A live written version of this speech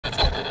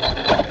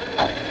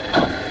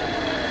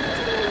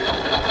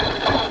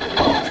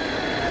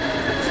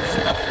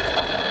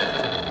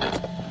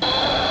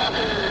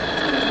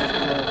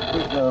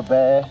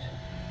bash.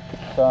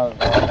 Sun's going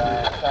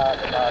down. Shout out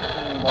to my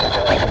team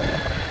Mojave.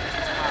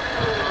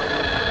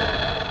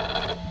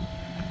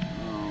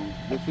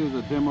 This is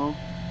a demo.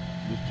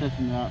 Just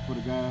testing it out for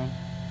the guys.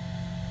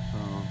 So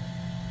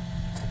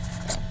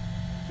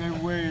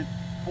February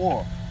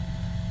 4th,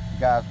 you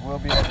guys will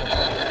be able to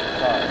start.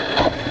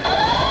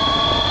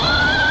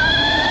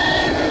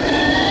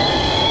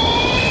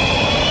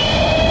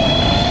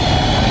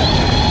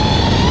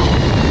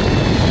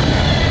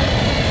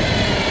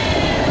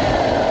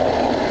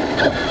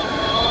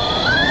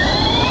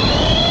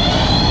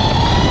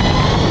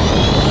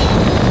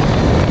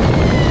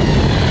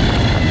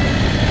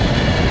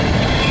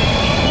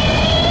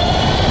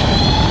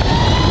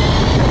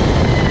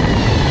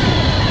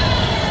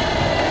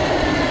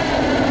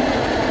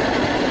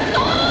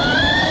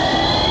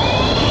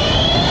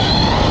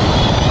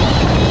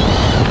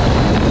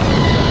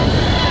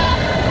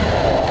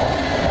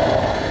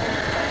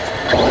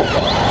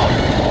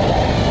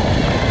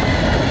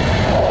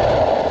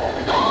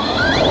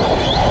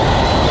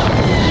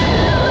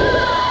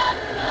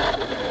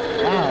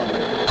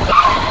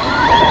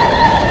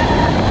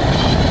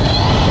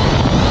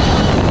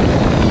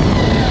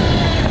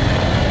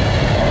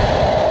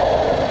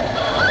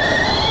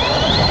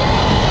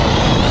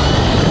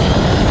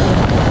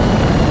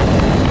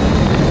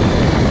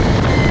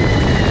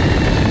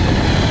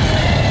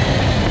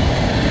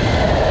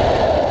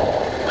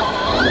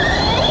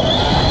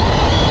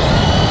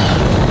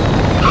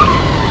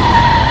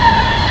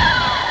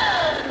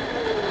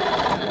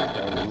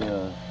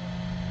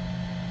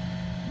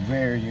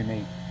 Very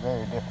unique,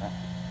 very different.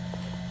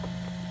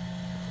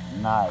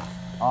 Nice.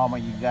 Arrma,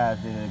 you guys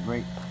did a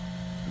great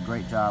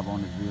job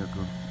on this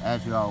vehicle,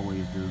 as you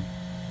always do.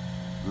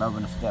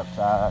 Loving the step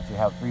size. You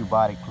have 3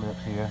 body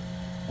clips here,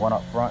 1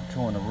 up front,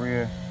 2 in the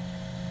rear.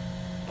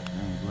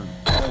 Things look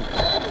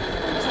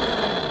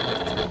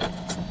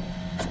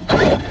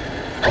great.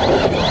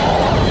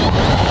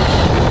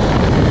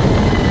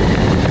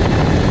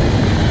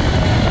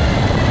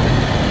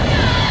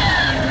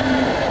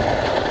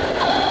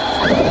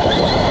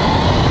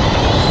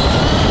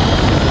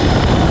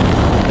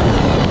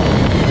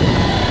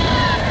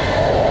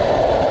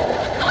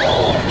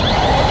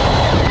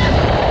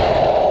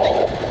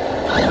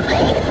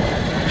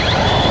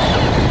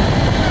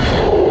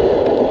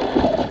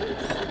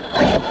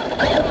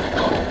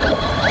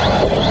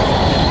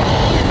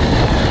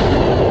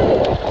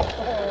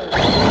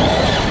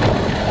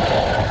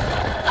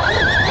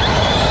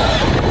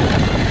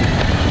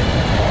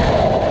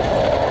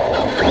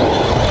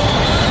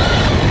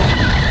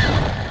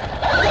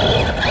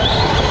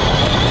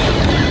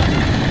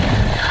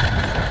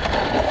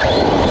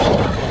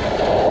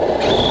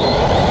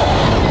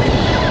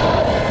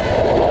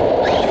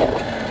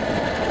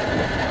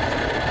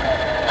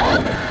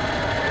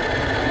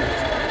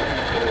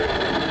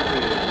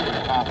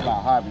 HighFly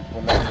Hobby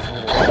for letting me do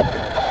this.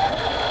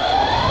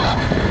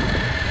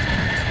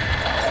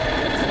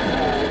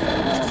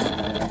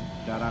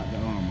 Shout out to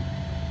Arrma.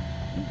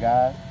 You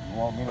guys, you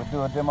want me to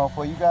do a demo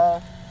for you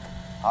guys?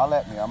 Holler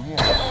at me, I'm here.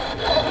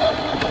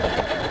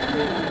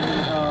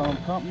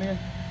 Company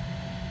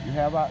you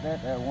have out there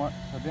that wants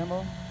a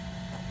demo?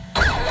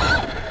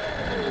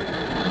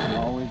 I'm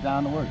always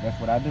down to work, that's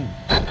what I do.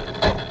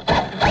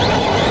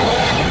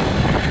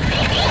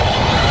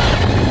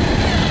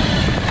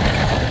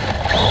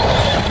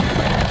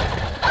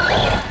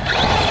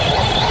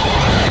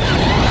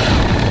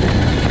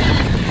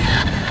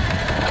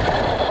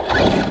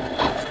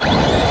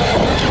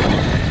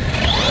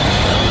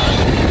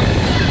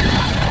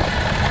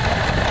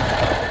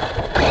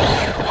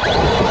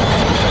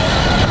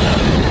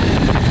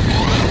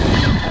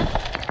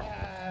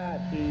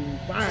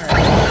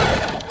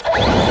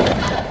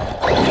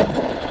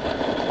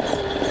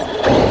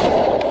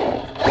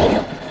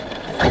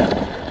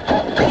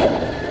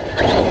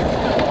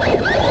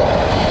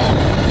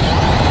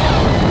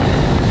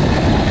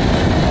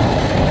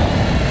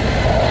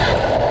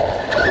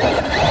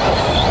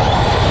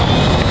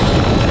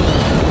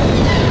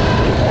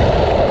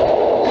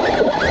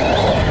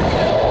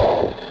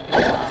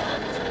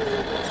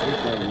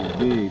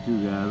 Big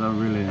too, guys. I'm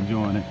really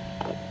enjoying it.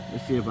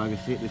 Let's see if I can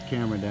sit this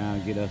camera down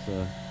and get us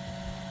a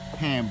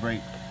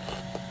handbrake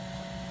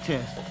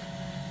test.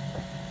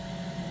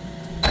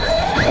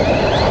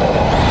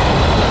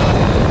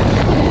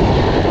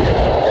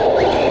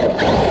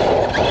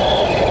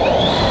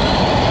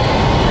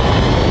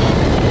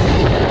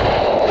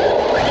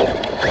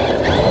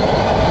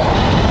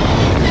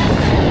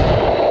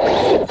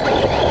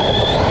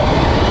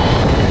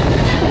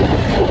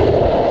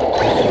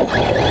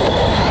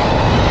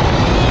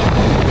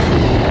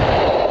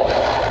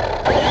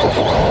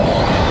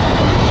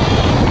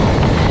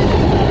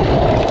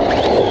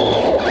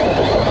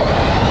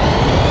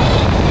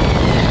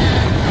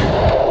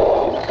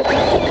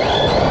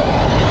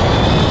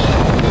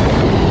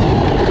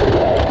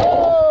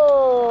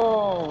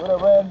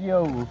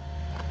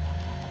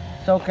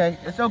 It's okay,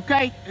 it's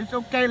okay, it's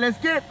okay, let's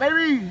get it,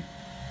 baby!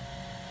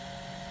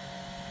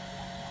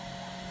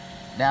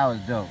 That was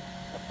dope.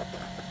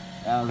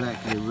 That was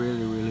actually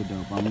really, really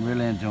dope. I'm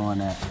really enjoying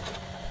that.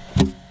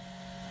 You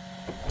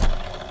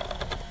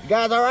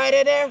guys all right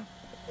in there?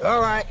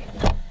 All right.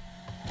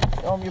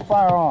 Show them your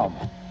firearm.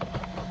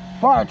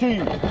 Fire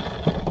team.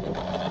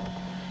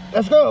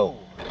 Let's go.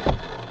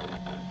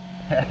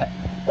 Let's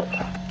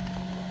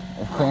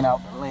clean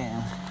out the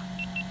lens.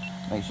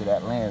 Make sure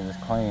that lens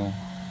is clean.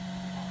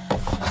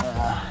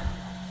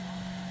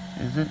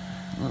 Is it?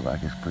 Look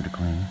like it's pretty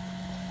clean.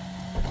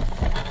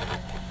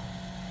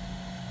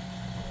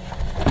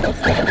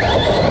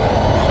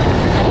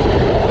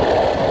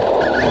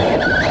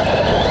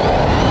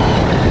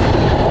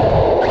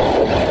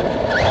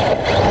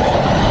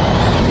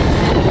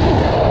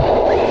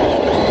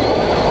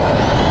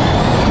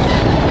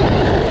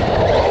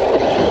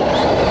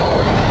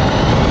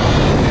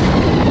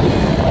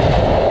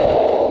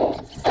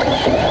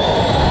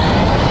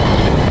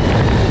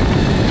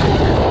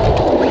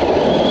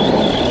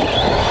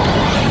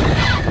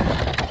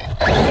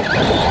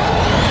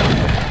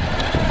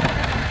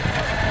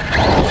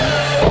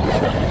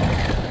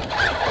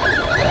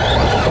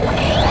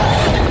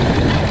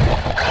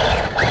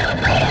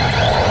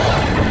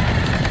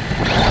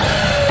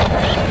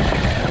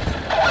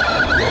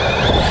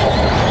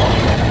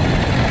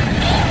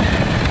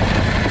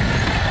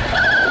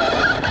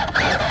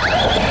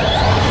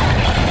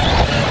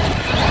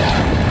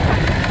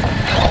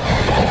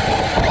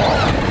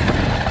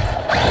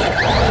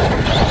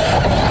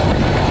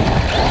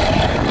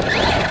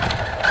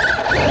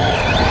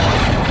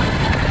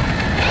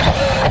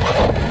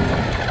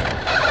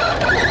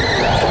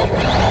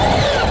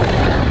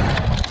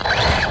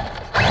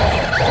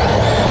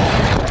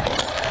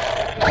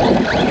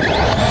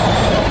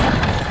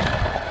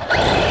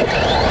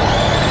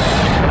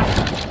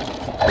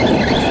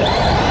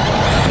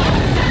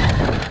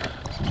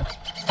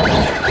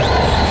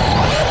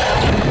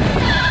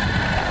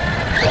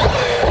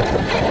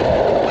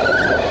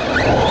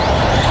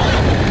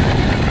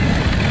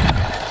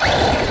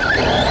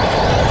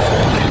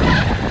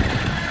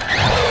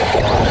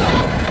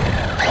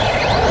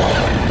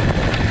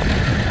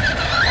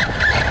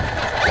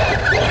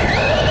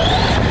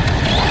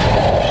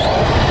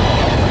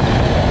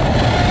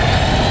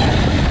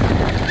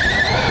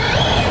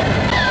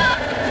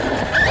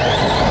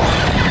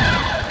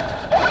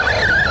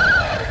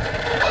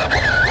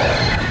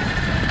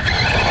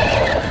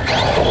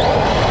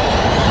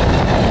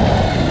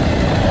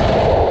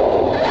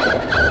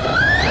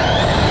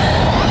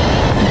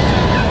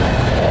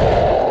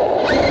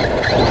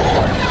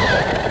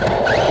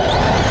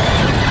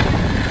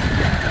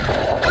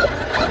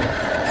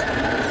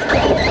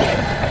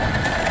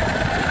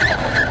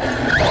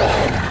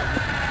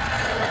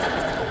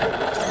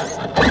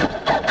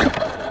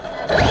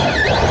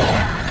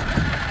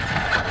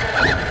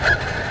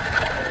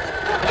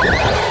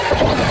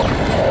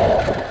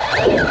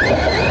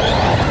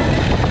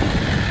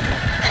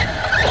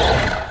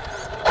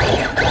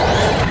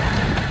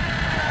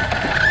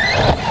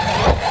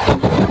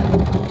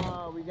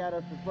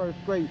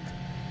 Straight.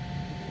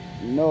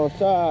 No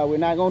sir, we're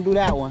not gonna do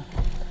that one.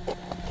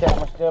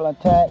 Camera still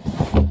intact.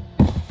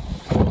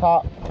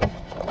 Top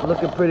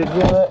looking pretty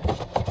good.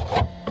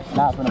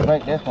 Not gonna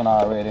break this one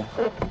already.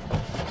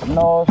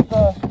 No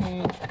sir.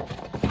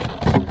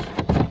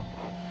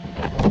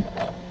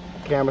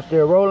 Camera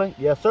still rolling?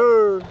 Yes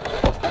sir.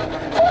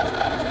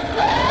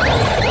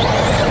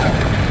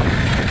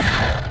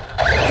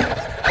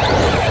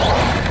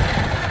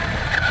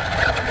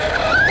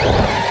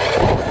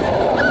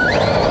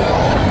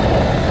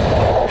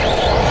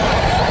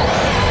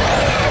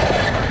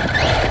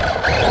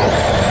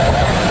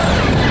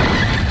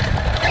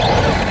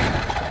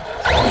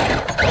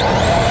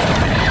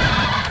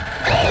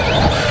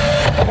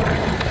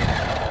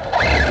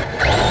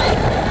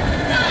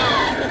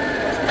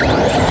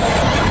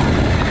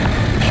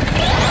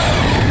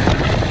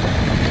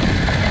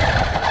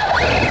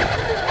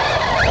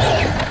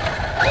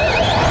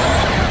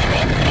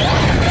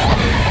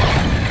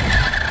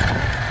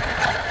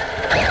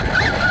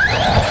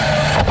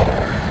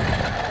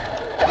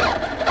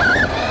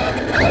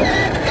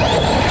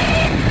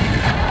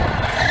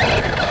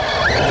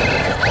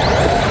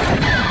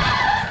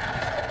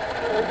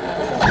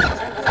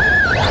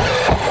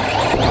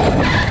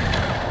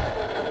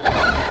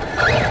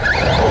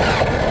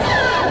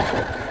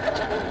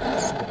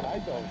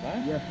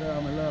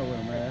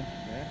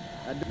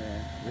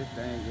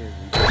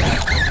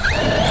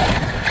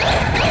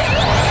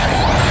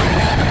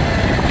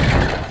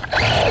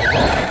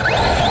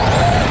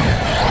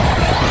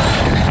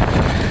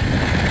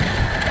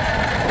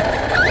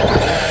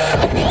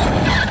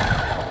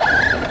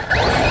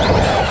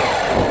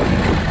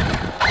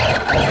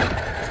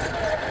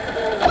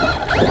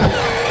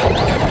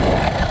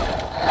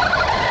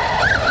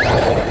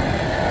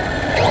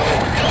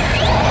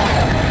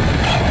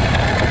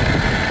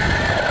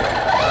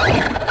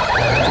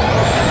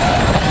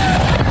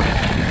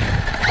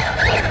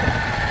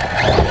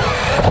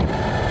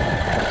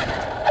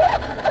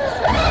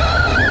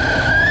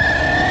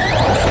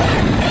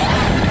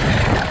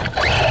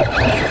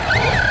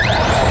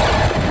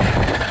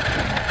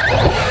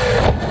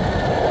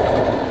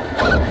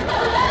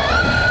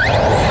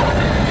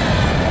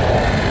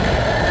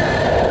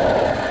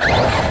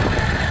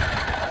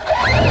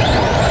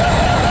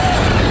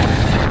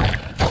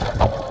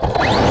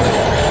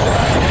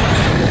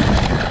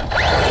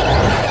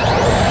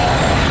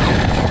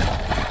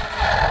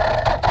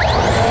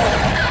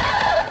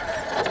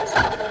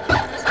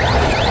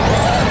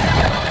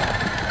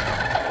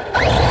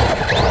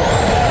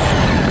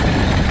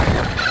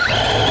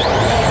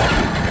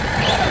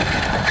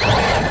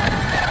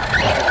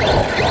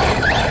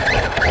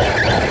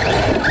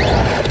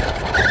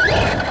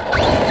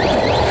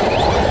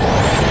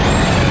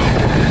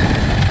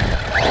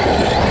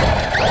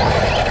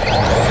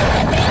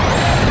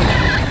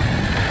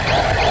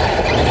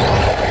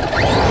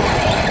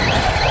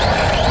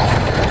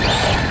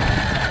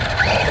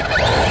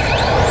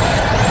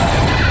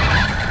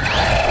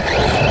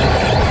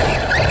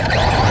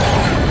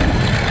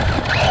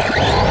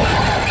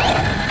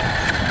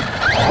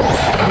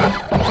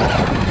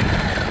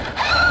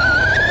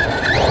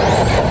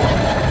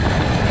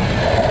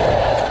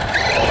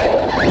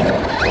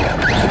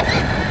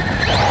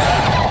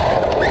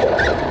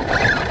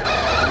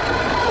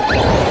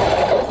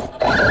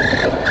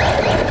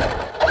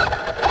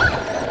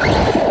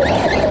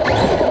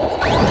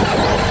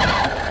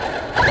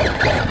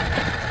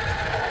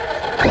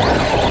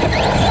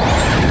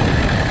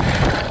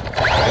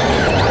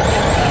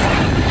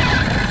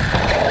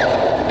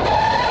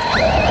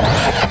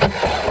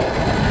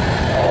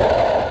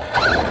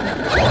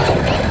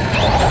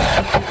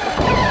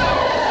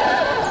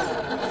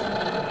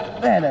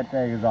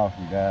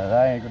 awesome, guys.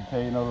 I ain't gonna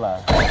tell you no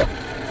lie.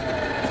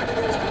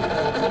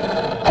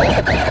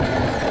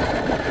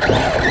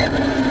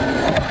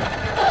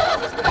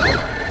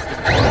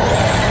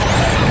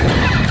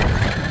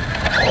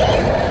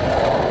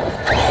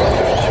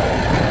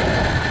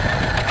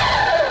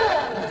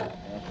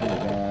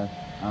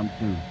 I'm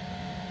through.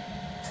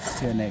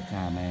 Till next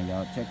time, man,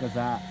 y'all. Check us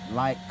out.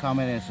 Like,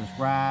 comment, and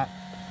subscribe.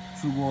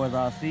 True Boys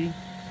RC.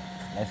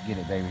 Let's get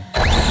it, baby.